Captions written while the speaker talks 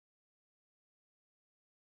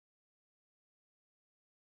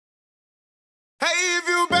Hey, if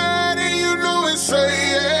you bad and you know it, say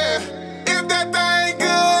yeah. If that thing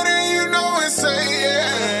good and you know it, say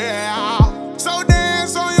yeah. So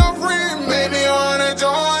dance on your friend, maybe wanna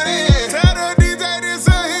join in. Tell the DJ this a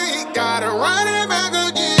hit, gotta run it back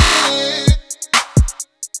again.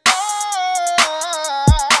 Oh,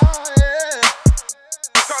 yeah.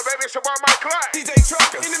 So baby, it's your boy Mike Clark, DJ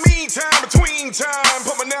Trucker. In the meantime, between time,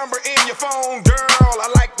 put my number in your phone, girl. I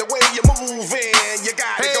like the way you moving. You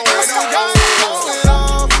got it going on.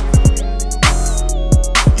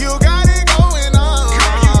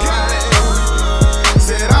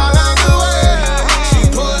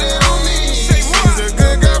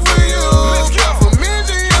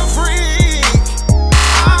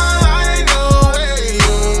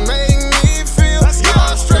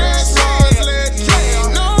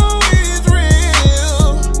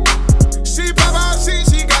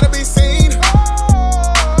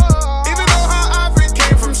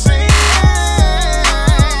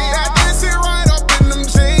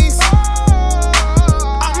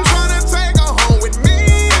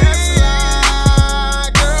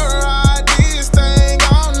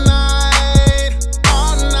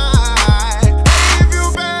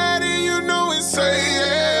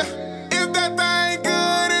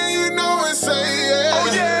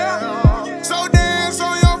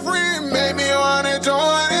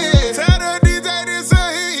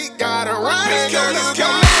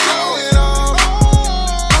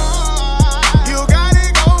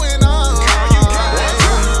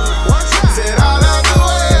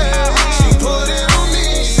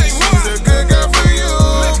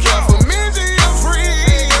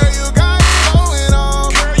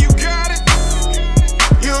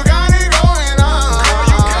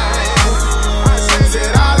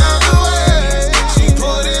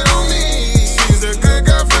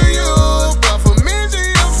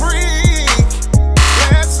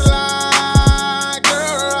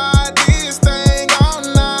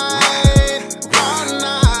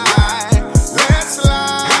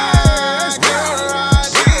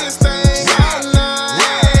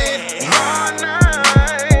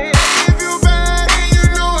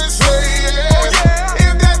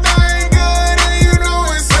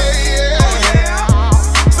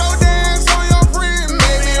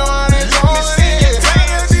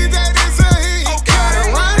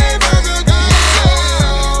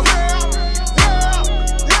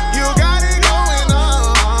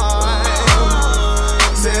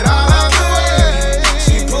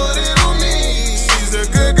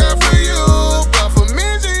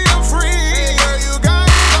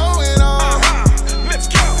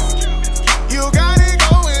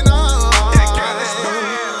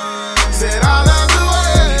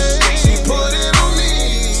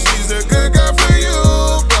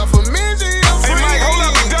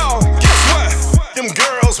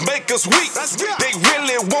 Weak. They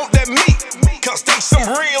really want that meat, cause they some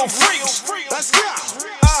real freaks. Let's go.